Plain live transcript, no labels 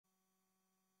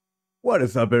What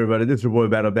is up, everybody? This is your boy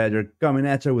Battle Badger coming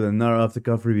at you with another off the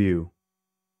cuff review.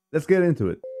 Let's get into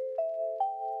it.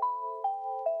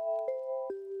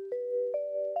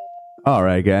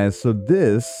 Alright guys, so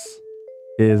this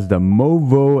is the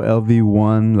Movo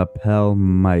Lv1 lapel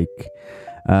mic.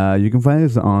 You can find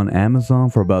this on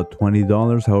Amazon for about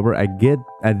 $20. However, I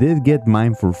did get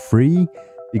mine for free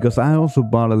because I also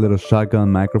bought a little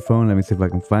shotgun microphone. Let me see if I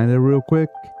can find it real quick.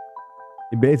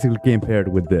 It basically came paired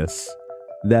with this.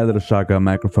 That little shotgun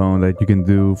microphone that you can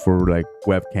do for like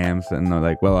webcams and not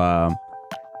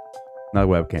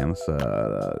webcams,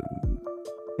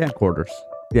 camcorders.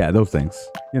 Yeah, those things.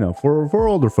 You know, for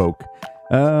older folk.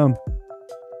 Sorry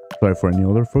for any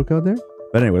older folk out there.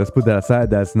 But anyway, let's put that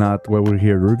aside. That's not what we're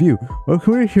here to review. What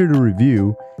we're here to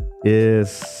review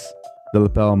is the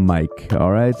lapel mic.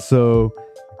 All right, so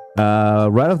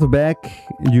right off the back,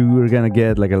 you're gonna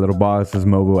get like a little box. This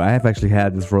Movo. I have actually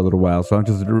had this for a little while, so I'm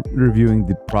just reviewing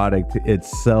the product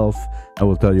itself. I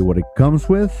will tell you what it comes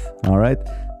with. All right.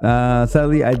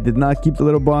 Sadly, I did not keep the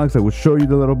little box. I will show you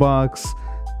the little box,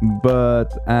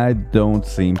 but I don't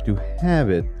seem to have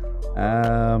it.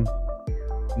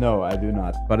 No, I do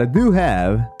not. But I do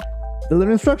have the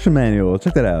little instruction manual.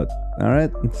 Check that out. All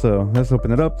right. So let's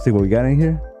open it up. See what we got in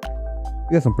here.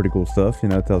 We got some pretty cool stuff. You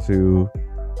know, it tells you,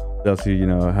 you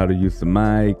know, how to use the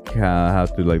mic, how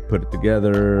to like put it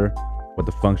together, what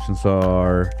the functions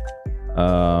are,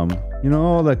 you know,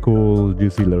 all that cool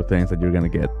juicy little things that you're gonna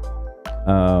get.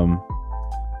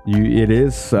 It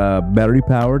is battery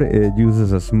powered. It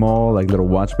uses a small like little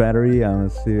watch battery.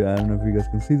 Let's see, I don't know if you guys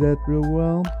can see that real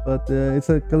well, but it's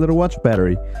like a little watch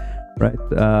battery, right?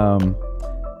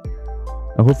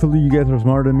 Hopefully you guys are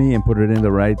smarter than me and put it in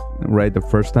the right the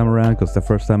first time around, because the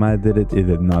first time I did it, it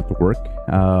did not work.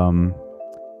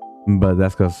 But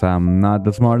that's because I'm not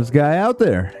the smartest guy out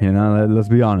there, you know, let's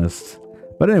be honest.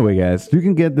 But anyway, guys, you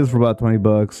can get this for about 20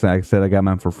 bucks. Like I said, I got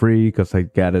mine for free because I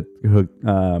got it hooked,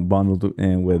 bundled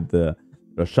in with the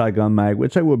shotgun mic,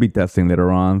 which I will be testing later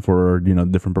on for, you know,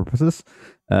 different purposes,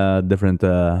 different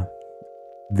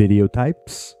video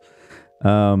types.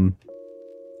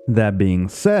 That being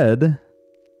said,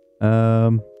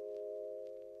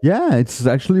 yeah, it's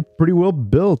actually pretty well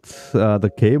built.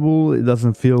 The cable, it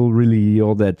doesn't feel really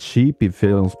all that cheap. It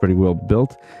feels pretty well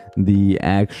built. The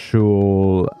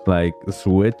actual like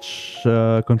switch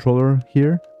controller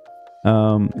here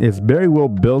is very well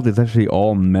built. It's actually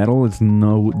all metal.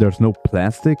 There's no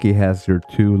plastic. It has your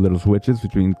two little switches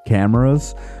between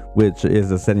cameras, which is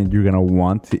the setting you're gonna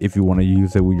want if you want to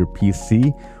use it with your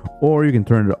PC, or you can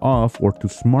turn it off or to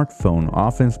smartphone.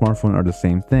 Off and smartphone are the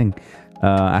same thing.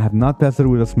 I have not tested it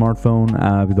with a smartphone.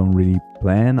 We don't really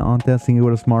plan on testing it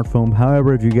with a smartphone.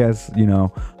 However, if you guys, you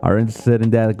know, are interested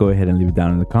in that, go ahead and leave it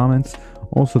down in the comments.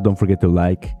 Also, don't forget to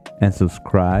like and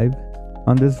subscribe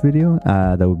on this video.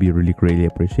 That would be really greatly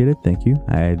appreciated. Thank you.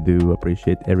 I do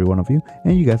appreciate every one of you,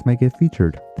 and you guys might get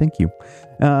featured. Thank you.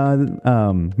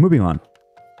 Moving on.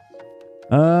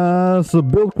 So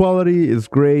build quality is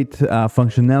great.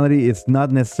 Functionality is not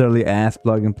necessarily as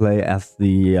plug and play as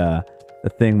the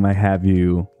thing might have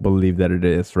you believe that it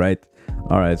is, right?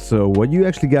 All right, so what you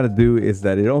actually got to do is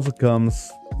that it also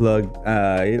comes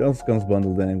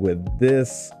bundled in with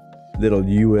this little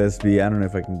USB. I don't know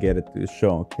if I can get it to show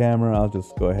on camera. I'll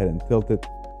just go ahead and tilt it,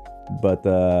 but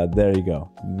there you go,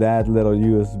 that little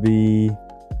USB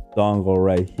dongle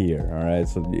right here. All right,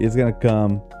 so it's gonna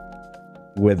come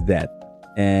with that,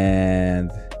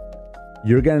 and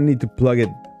you're gonna need to plug it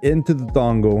into the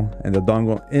dongle and the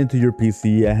dongle into your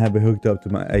PC. I have it hooked up to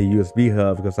a USB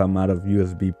hub because I'm out of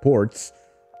USB ports,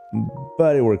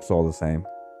 but it works all the same,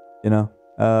 you know.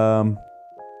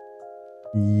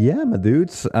 Yeah, my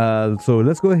dudes. So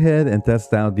let's go ahead and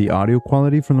test out the audio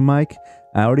quality from the mic.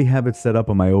 I already have it set up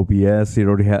on my OBS. I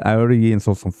already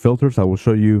installed some filters. I will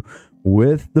show you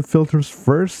with the filters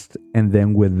first and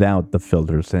then without the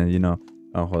filters. And you know,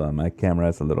 oh, hold on, my camera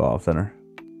is a little off center.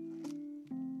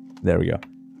 There we go.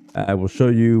 I will show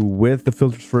you with the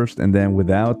filters first and then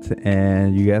without,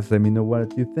 and you guys let me know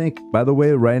what you think. By the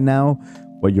way, right now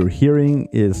what you're hearing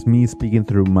is me speaking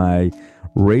through my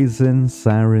Razer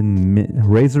Siren Mini. Yeah,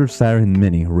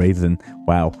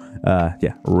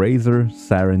 Razer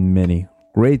Siren Mini.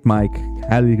 Great mic,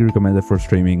 highly recommended for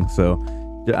streaming. So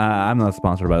I'm not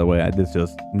sponsored, by the way. This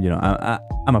just, you know,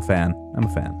 I'm a fan.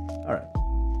 All right.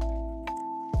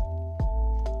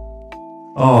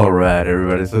 Alright,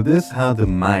 everybody, so this is how the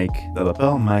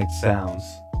lapel mic sounds.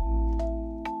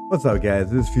 What's up,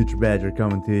 guys? This is Future Badger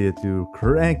coming to you to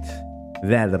correct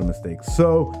that little mistake.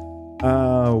 So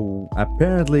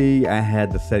apparently I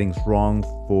had the settings wrong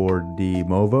for the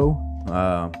Movo.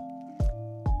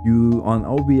 You on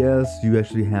OBS, you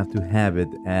actually have to have it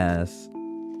as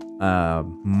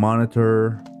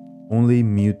monitor only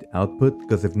mute output,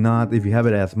 because if not, if you have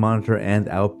it as monitor and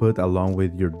output along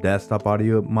with your desktop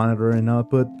audio monitor and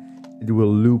output, it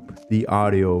will loop the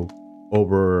audio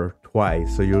over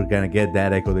twice, so you're gonna get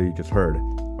that echo that you just heard.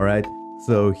 All right,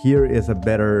 so here is a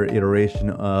better iteration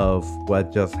of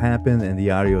what just happened, and the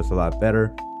audio is a lot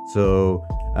better. So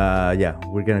yeah,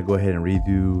 we're gonna go ahead and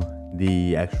redo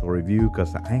the actual review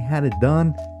because I had it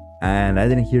done and I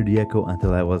didn't hear the echo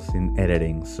until I was in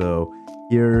editing. So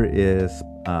here is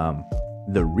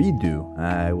the redo.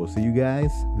 I will see you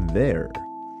guys there.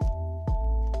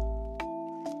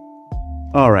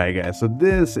 Alright guys, so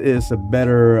this is a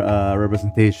better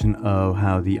representation of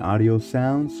how the audio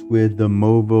sounds with the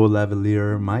Movo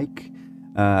Lavalier mic.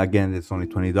 Again, it's only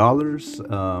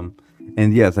 $20.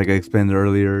 And yes, like I explained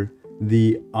earlier,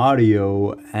 the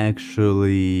audio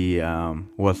actually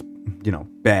was, you know,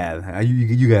 bad.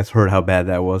 You guys heard how bad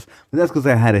that was, but that's because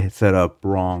I had it set up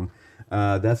wrong.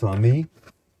 That's on me.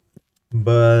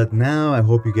 But now I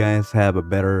hope you guys have a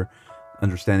better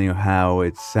understanding of how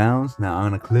it sounds. Now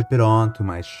I'm gonna clip it on to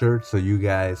my shirt so you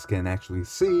guys can actually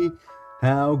see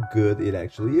how good it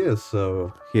actually is.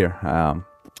 So here,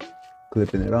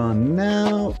 clipping it on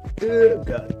now. Oh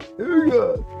God, oh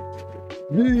God,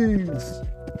 jeez.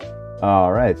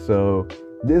 All right, so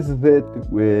this is it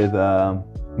with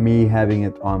me having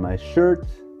it on my shirt.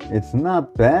 It's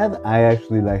not bad. I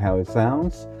actually like how it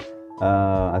sounds.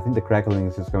 I think the crackling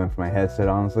is just coming from my headset,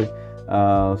 honestly.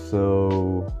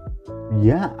 So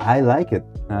yeah, I like it.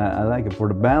 I like it for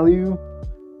the value.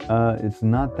 It's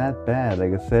not that bad.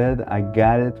 Like I said, I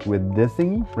got it with this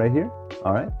thingy right here.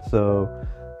 All right, so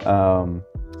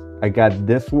I got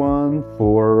this one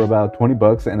for about 20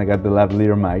 bucks, and I got the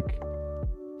lavalier mic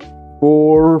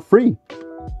for free.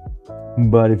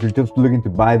 But if you're just looking to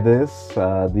buy this,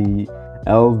 the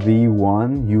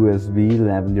Lv1-Usb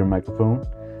lavalier microphone,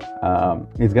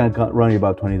 it's gonna run you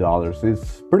about $20.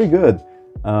 It's pretty good.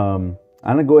 I'm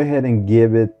gonna go ahead and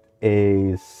give it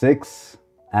a 6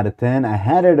 out of 10. I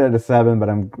had it at a 7, but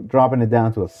I'm dropping it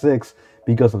down to a 6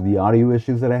 because of the audio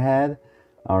issues that I had.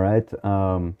 All right.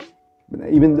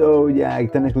 Even though, yeah,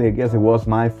 technically I guess it was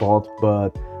my fault,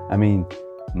 but I mean,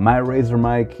 my Razer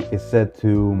mic is set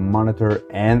to monitor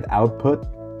and output,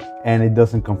 and it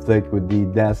doesn't conflict with the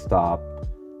desktop.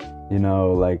 You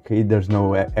know, like there's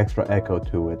no extra echo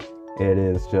to it. It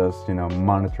is just, you know,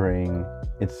 monitoring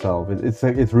itself.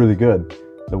 It's really good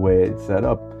the way it's set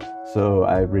up. So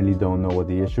I really don't know what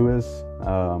the issue is.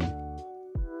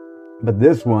 But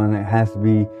this one, it has to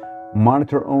be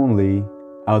monitor only,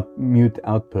 mute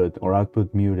output, or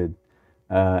output muted.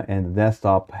 And the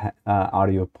desktop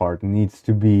audio part needs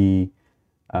to be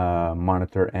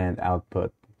monitor and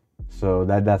output. So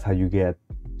that's how you get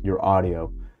your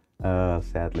audio,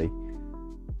 sadly.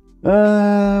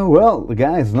 Well,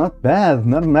 guys, not bad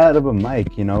of a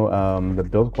mic, you know. The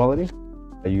build quality,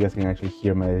 you guys can actually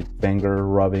hear my finger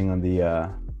rubbing on the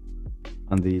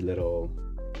little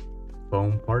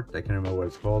foam part. I can't remember what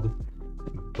it's called.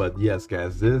 But yes,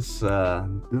 guys, this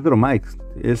little mic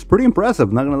is pretty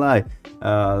impressive, not gonna lie.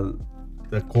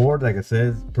 The cord, like I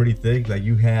said, is pretty thick. Like,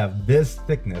 you have this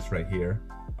thickness right here,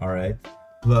 all right,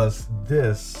 plus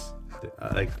this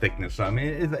like thickness. So I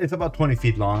mean, it's about 20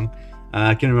 feet long.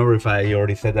 I can't remember if I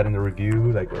already said that in the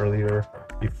review, like earlier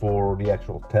before the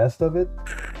actual test of it.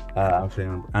 Actually,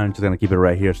 I'm just gonna keep it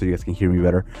right here so you guys can hear me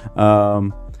better.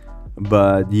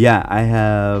 But yeah, I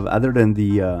have, other than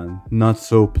the not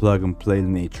so plug and play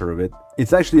nature of it,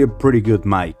 it's actually a pretty good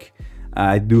mic.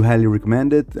 I do highly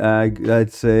recommend it.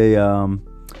 I'd say,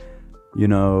 you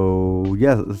know,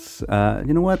 yes,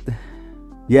 you know what?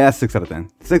 Yeah, 6 out of 10.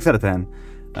 6 out of 10.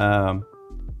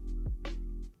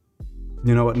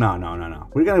 You know what? No.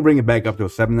 We're gonna bring it back up to a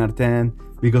 7 out of 10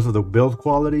 because of the build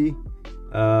quality.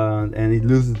 And it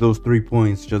loses those 3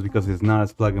 points just because it's not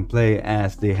as plug and play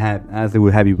as they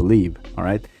would have you believe. All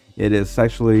right, it is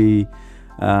actually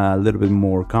a little bit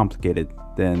more complicated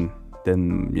than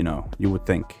you know you would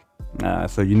think.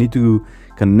 So you need to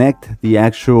connect the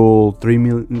actual 3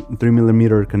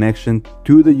 millimeter connection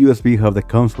to the USB hub that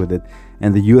comes with it,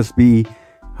 and the USB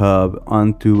hub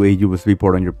onto a USB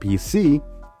port on your PC,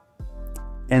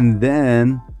 and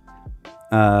then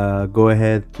go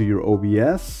ahead to your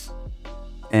OBS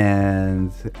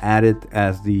and add it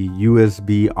as the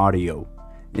USB audio.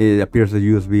 It appears as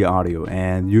USB audio,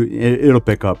 and it'll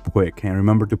pick up quick. And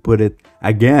remember to put it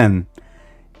again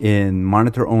in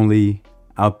monitor only,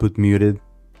 output muted,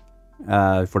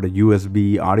 for the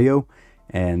USB audio,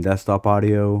 and desktop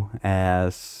audio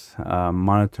as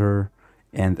monitor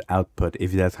and output,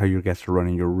 if that's how you guys are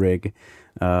running your rig.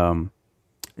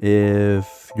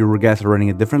 If you guys are running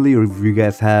it differently, or if you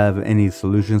guys have any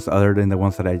solutions other than the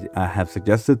ones that I have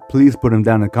suggested, please put them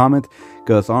down in the comment,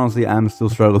 because honestly I'm still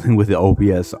struggling with the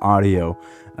OBS audio.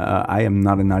 I am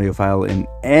not an audiophile in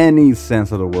any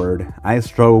sense of the word. I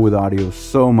struggle with audio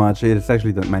so much. It's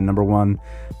actually my #1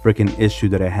 freaking issue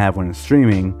that I have when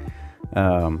streaming.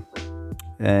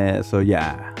 So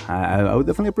yeah, I would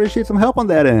definitely appreciate some help on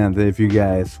that end if you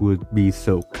guys would be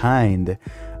so kind.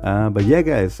 But yeah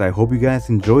guys, I hope you guys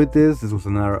enjoyed this. This was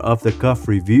another off-the-cuff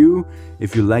review.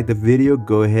 If you liked the video,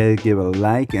 go ahead, give a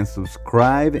like and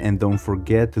subscribe, and don't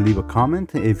forget to leave a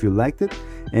comment if you liked it.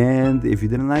 And if you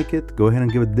didn't like it, go ahead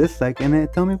and give a dislike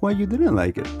and tell me why you didn't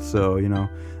like it, so you know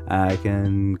I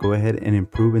can go ahead and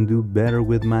improve and do better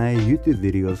with my YouTube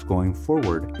videos going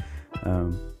forward.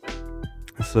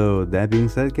 So that being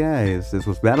said guys, this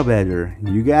was Battle Badger.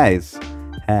 You guys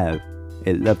have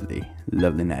a lovely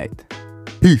night.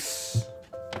 Peace.